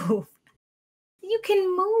move. You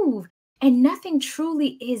can move. And nothing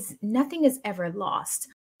is ever lost.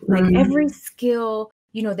 Like every skill,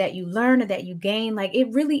 you know, that you learn or that you gain, like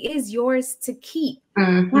it really is yours to keep.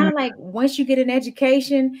 Kind of like once you get an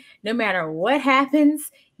education, no matter what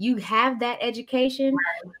happens, you have that education.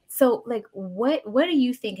 So like, what do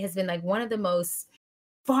you think has been like one of the most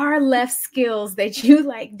far left skills that you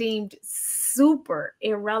like deemed super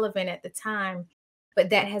irrelevant at the time, but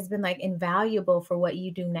that has been like invaluable for what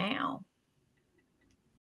you do now?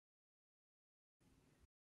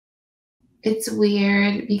 It's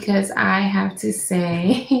weird because I have to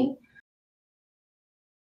say,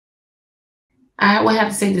 I would have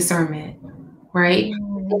to say discernment, right?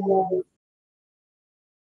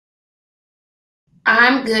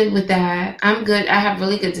 I'm good with that. I'm good. I have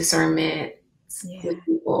really good discernment with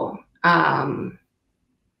people. And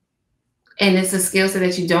it's a skill set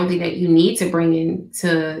that you don't think that you need to bring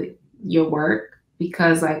into your work,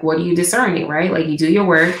 because like, what are you discerning, right? Like you do your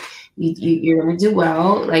work, you're going to do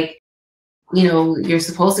well. Like, you know, you're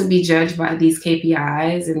supposed to be judged by these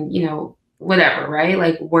KPIs and, you know, whatever, right?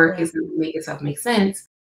 Like work is going to make itself make sense.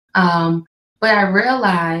 But I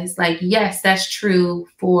realized, like, yes, that's true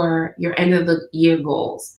for your end of the year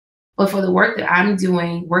goals. But for the work that I'm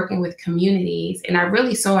doing, working with communities, and I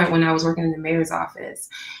really saw it when I was working in the mayor's office.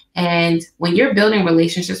 And when you're building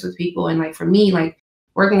relationships with people, and like for me, like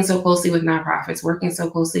working so closely with nonprofits, working so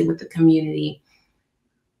closely with the community,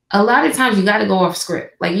 a lot of times you got to go off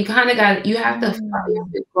script. Like you kind of got, you have to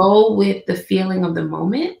go with the feeling of the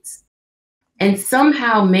moment and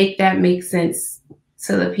somehow make that make sense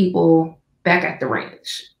to the people back at the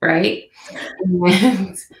ranch, right?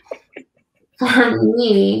 And for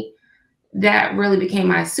me, that really became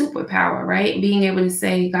my superpower, right? Being able to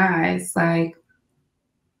say, guys, like,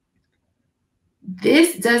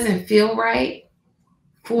 this doesn't feel right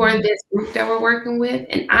for this group that we're working with.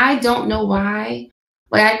 And I don't know why,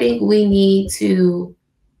 but I think we need to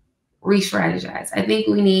re-strategize. I think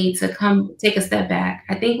we need to come take a step back.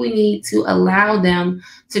 I think we need to allow them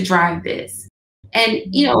to drive this. And,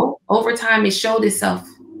 you know, over time it showed itself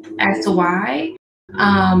as to why.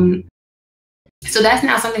 So that's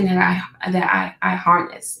now something that I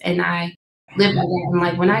harness and I live by that. And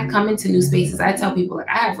like when I come into new spaces, I tell people like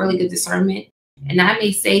I have really good discernment and I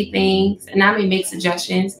may say things and I may make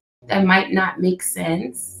suggestions that might not make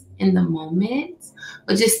sense in the moment,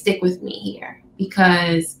 but just stick with me here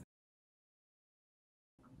because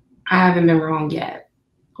I haven't been wrong yet.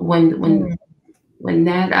 When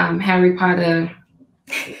that Harry Potter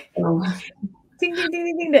ding, ding, ding,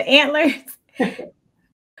 ding, ding, the antlers.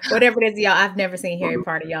 Whatever it is, y'all. I've never seen Harry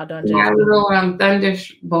Potter. Y'all don't judge that me. little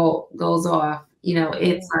thunderbolt goes off. You know,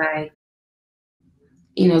 it's like,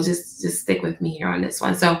 you know, just stick with me here on this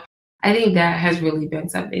one. So I think that has really been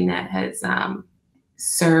something that has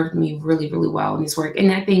served me really, really well in this work.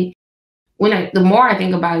 And I think the more I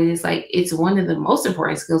think about it, it's like it's one of the most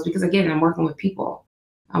important skills because again, I'm working with people.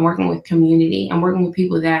 I'm working with community. I'm working with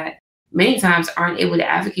people that many times aren't able to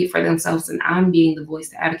advocate for themselves, and I'm being the voice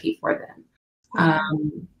to advocate for them.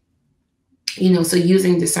 You know, so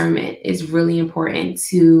using discernment is really important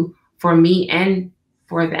for me and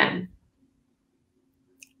for them.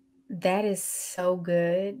 That is so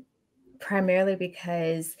good, primarily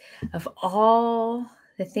because of all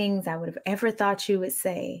the things I would have ever thought you would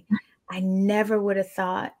say. I never would have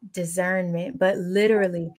thought discernment, but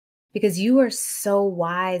literally because you are so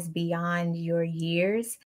wise beyond your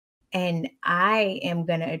years. And I am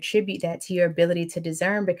going to attribute that to your ability to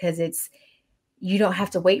discern because you don't have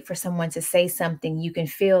to wait for someone to say something. You can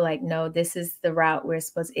feel like, no, this is the route we're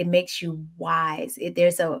supposed to. It makes you wise.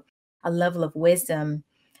 There's a level of wisdom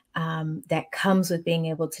that comes with being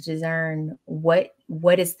able to discern what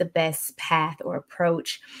is the best path or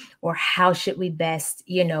approach, or how should we best,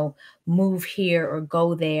 move here or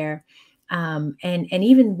go there. And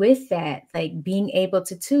even with that, like being able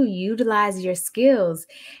to utilize your skills.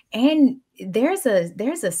 And there's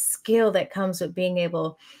a skill that comes with being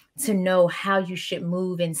able to know how you should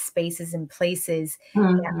move in spaces and places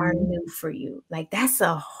that are new for you. Like that's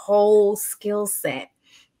a whole skill set.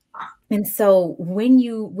 And so when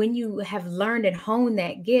you have learned and honed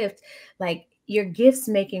that gift, like your gifts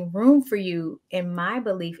making room for you, in my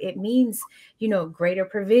belief, it means, greater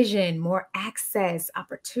provision, more access,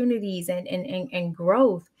 opportunities, and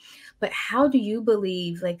growth. But how do you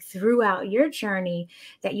believe, like throughout your journey,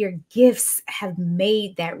 that your gifts have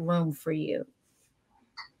made that room for you?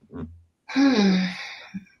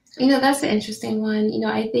 That's an interesting one.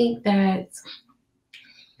 I think that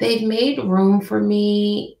they've made room for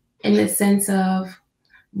me in the sense of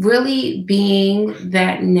really being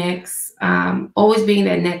that next, always being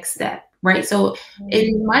that next step, right? So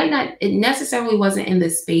it necessarily wasn't in the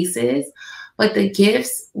spaces, but the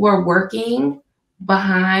gifts were working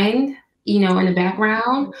behind, in the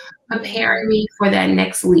background, preparing me for that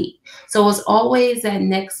next leap. So it was always that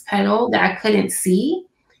next pedal that I couldn't see,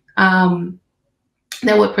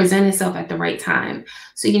 that would present itself at the right time.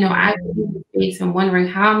 So, I've been in the space and wondering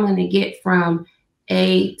how I'm going to get from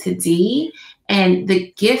A to D, and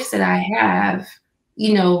the gifts that I have,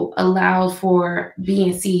 allowed for B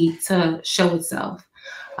and C to show itself,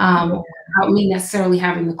 without me necessarily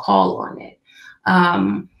having the call on it.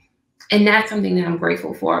 And that's something that I'm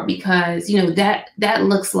grateful for because, that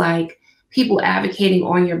looks like people advocating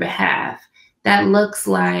on your behalf. That looks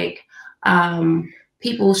like,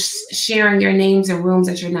 people sharing your names in rooms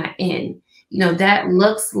that you're not in. That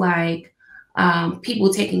looks like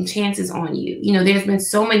people taking chances on you. There's been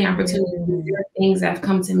so many opportunities. There are things that have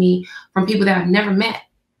come to me from people that I've never met,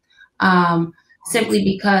 simply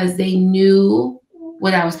because they knew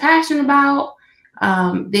what I was passionate about.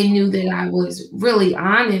 They knew that I was really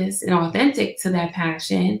honest and authentic to that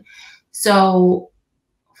passion. So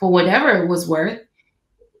for whatever it was worth,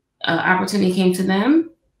 opportunity came to them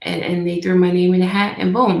and they threw my name in the hat,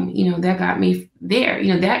 and boom, you know, that got me there.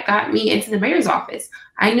 You know, that got me into the mayor's office.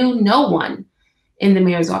 I knew no one in the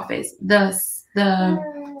mayor's office. The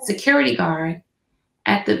security guard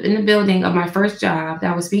in the building of my first job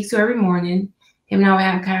that I would speak to every morning. Him and I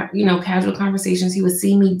would have casual conversations. He would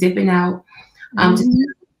see me dipping out to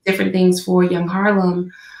do different things for Young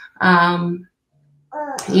Harlem,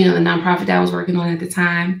 you know, the nonprofit that I was working on at the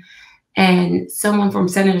time. And someone from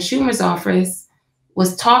Senator Schumer's office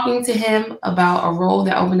was talking to him about a role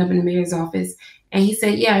that opened up in the mayor's office. And he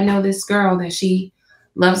said, yeah, I know this girl that she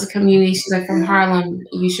loves the community. She's like from Harlem.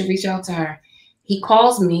 You should reach out to her. He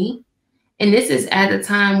calls me. And this is at the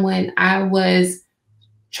time when I was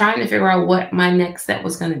trying to figure out what my next step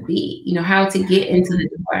was going to be, you know, how to get into the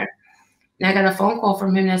door. And I got a phone call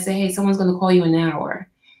from him that said, hey, someone's going to call you in an hour.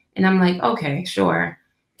 And I'm like, okay, sure.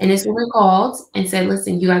 And this woman called and said,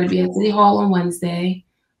 listen, you got to be at City Hall on Wednesday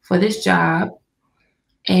for this job.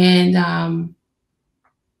 And I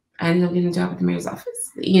ended up getting a job at the mayor's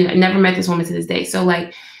office. You know, I never met this woman to this day. So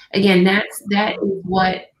like, again, that is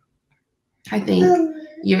what I think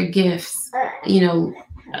your gifts, you know,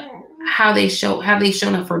 how they've shown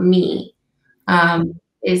up for me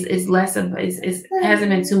is less of, is hasn't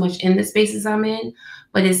been too much in the spaces I'm in,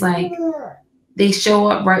 but it's like they show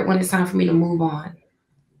up right when it's time for me to move on.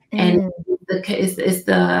 And it's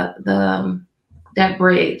the that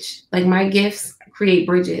bridge. Like my gifts create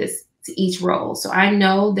bridges to each role. So I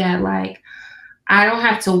know that like I don't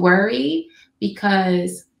have to worry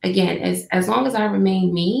because again, as long as I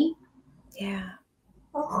remain me,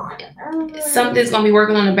 something's gonna be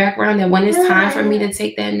working on the background that when it's time for me to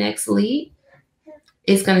take that next leap,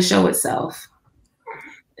 it's gonna show itself.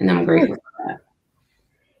 And I'm grateful for that.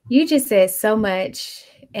 You just said so much.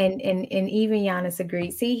 And even Giannis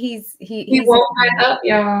agreed. See, he woke back up,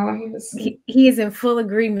 y'all. He is in full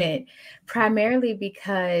agreement, primarily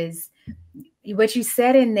because what you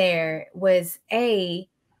said in there was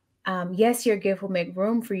yes, your gift will make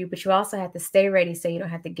room for you, but you also have to stay ready so you don't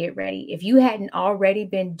have to get ready. If you hadn't already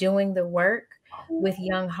been doing the work with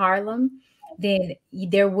Young Harlem, then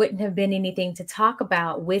there wouldn't have been anything to talk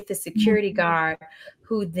about with the security guard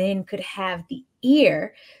who then could have the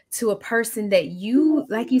ear to a person that you,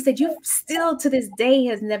 like you said, you still to this day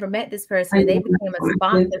has never met this person. And they became a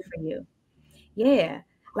sponsor for you. Yeah.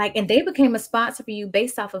 Like, and they became a sponsor for you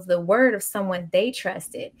based off of the word of someone they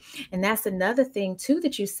trusted. And that's another thing too,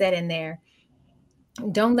 that you said in there.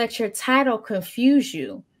 Don't let your title confuse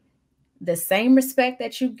you. The same respect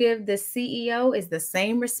that you give the CEO is the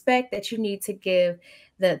same respect that you need to give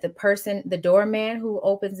the person, the doorman who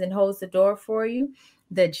opens and holds the door for you,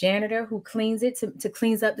 the janitor who cleans it to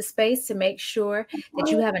cleans up the space to make sure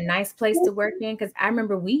that you have a nice place to work in. Because I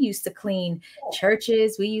remember we used to clean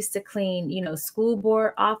churches, we used to clean, you know, school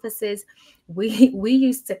board offices, we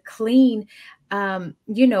used to clean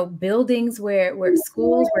you know, buildings where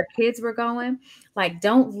schools where kids were going. Like,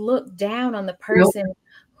 don't look down on the person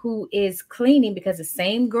who is cleaning, because the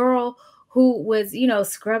same girl who was, you know,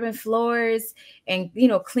 scrubbing floors and, you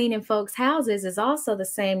know, cleaning folks' houses is also the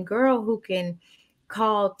same girl who can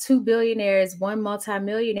call 2 billionaires, 1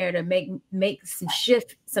 multimillionaire to make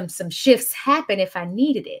some shifts happen if I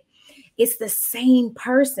needed it. It's the same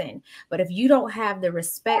person. But if you don't have the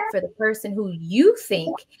respect for the person who you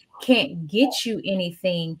think can't get you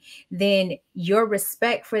anything, then your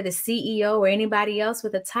respect for the CEO or anybody else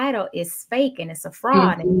with a title is fake and it's a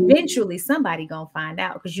fraud. And eventually somebody gonna find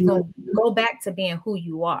out, because you're gonna go back to being who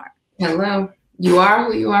you are. Hello. You are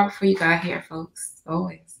who you are before you got here, folks.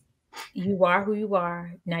 Always. You are who you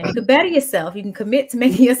are. Now you can better yourself. You can commit to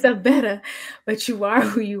making yourself better, but you are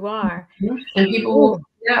who you are. And people will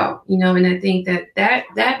find out, you know, and I think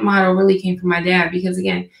that motto really came from my dad, because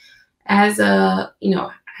again, as a, you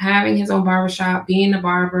know, having his own barbershop, being a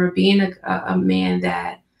barber, being a man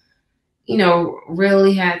that, you know,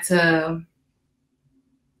 really had to,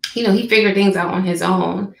 you know, he figured things out on his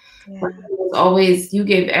own. Yeah. But it was always, you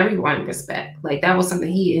give everyone respect. Like that was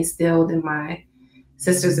something he instilled in my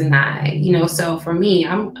sisters and I, you know. So for me,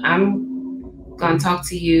 I'm gonna talk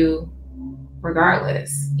to you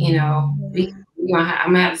regardless, you know. I'm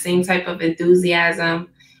gonna have the same type of enthusiasm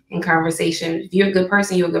and conversation. If you're a good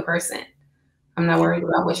person, you're a good person. I'm not worried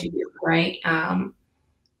about what you do, right?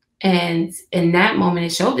 And in that moment,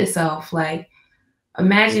 it showed itself. Like,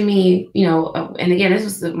 imagine me, you know, and again, this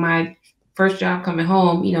was my first job coming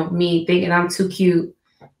home, you know, me thinking I'm too cute,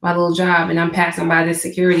 my little job, and I'm passing by this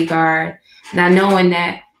security guard, not knowing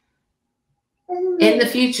that in the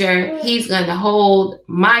future, he's going to hold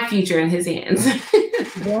my future in his hands.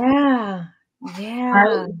 Yeah. Yeah.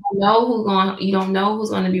 Right? You don't know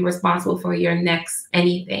who's going to be responsible for your next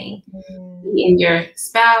anything. being your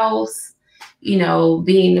spouse,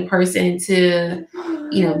 being the person to,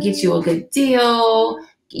 get you a good deal,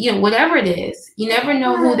 whatever it is. You never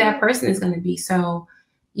know who that person is going to be. So,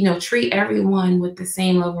 treat everyone with the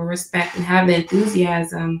same level of respect and have the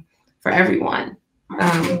enthusiasm for everyone.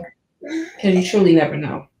 Because you truly never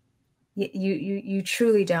know. You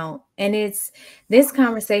truly don't. And this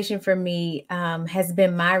conversation for me has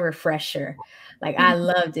been my refresher. Like, I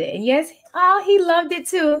loved it. And yes, he loved it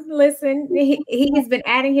too. Listen, he has been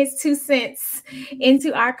adding his 2 cents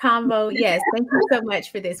into our combo. Yes, thank you so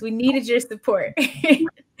much for this. We needed your support.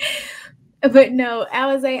 But no,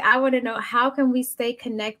 Alize, I want to know, how can we stay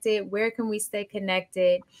connected? Where can we stay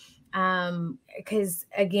connected? Because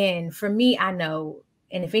again, for me, I know,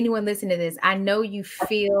 and if anyone listening to this, I know you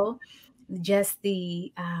feel just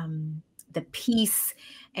the peace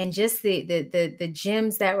and just the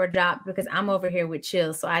gems that were dropped, because I'm over here with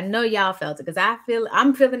chills. So I know y'all felt it, because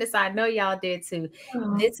I'm feeling this. So I know y'all did too.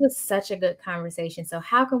 This was such a good conversation. So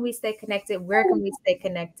how can we stay connected? Where can we stay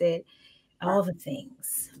connected? All the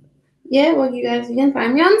things. Yeah, well, you guys, you can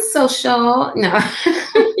find me on social. No.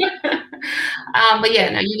 But yeah,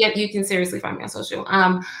 no, you can seriously find me on social.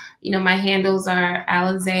 My handles are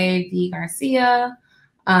Alize V Garcia.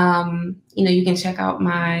 You can check out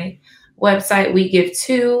my website, We Give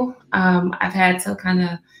To. I've had to kind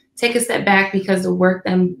of take a step back because the work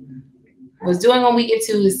that I was doing on We Give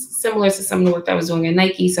To is similar to some of the work that I was doing at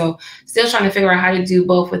Nike. So still trying to figure out how to do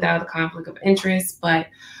both without a conflict of interest. But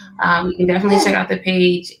you can definitely check out the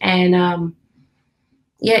page. And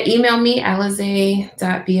email me,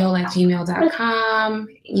 alize.bo@gmail.com.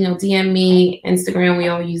 DM me, Instagram. We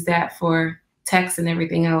all use that for text and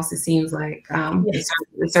everything else. It seems like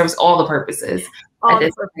it serves all the purposes.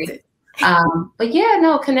 But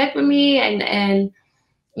connect with me and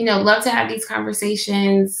love to have these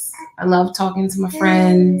conversations. I love talking to my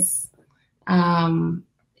friends. And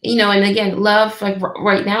again, love, like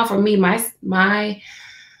right now for me,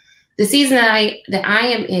 the season that I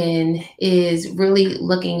am in is really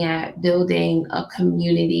looking at building a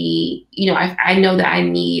community. I know that I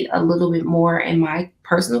need a little bit more in my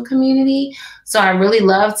personal community. So I really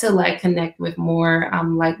love to connect with more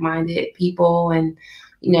like-minded people and,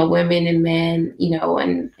 women and men,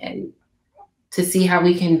 and to see how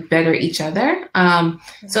we can better each other.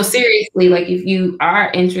 So seriously, if you are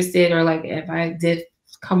interested, or if I did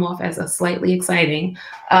come off as a slightly exciting,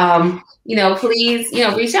 please,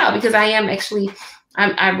 reach out, because I am actually,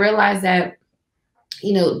 I realized that,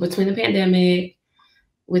 between the pandemic,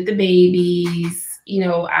 with the babies,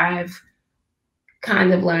 I've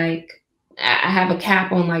kind of I have a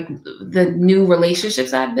cap on the new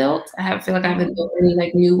relationships I've built. I feel like I haven't built any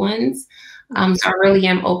new ones. So I really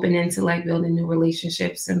am open into building new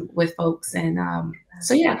relationships and with folks. And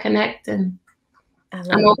connect. And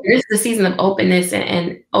I'm open. This is the season of openness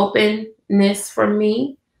and openness for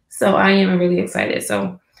me. So I am really excited.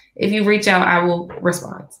 So if you reach out, I will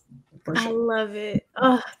respond. For sure. I love it.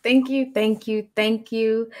 Oh, thank you. Thank you. Thank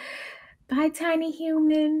you. Bye, tiny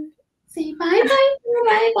human. Say bye, bye,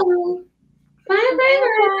 bye, bye, bye,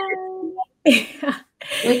 bye.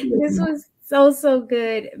 This was so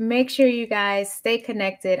good. Make sure you guys stay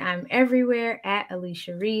connected. I'm everywhere at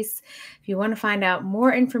Alechia Reese. If you want to find out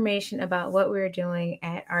more information about what we're doing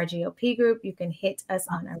at RGLP Group, you can hit us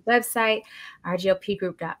on our website,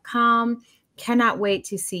 rglpgroup.com. Cannot wait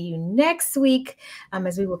to see you next week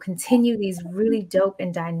as we will continue these really dope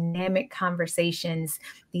and dynamic conversations,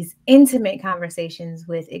 these intimate conversations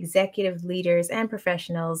with executive leaders and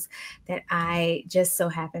professionals that I just so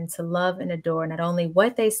happen to love and adore, not only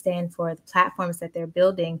what they stand for, the platforms that they're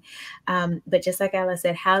building, but just like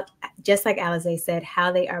Alize said,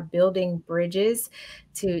 how they are building bridges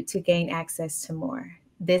to gain access to more.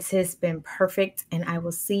 This has been perfect, and I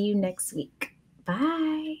will see you next week.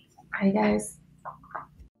 Bye. Bye, guys.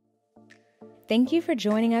 Thank you for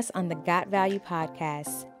joining us on the Got Value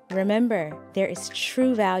podcast. Remember, there is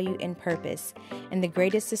true value in purpose, and the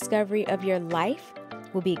greatest discovery of your life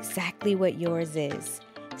will be exactly what yours is.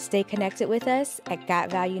 Stay connected with us at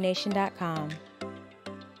gotvaluenation.com.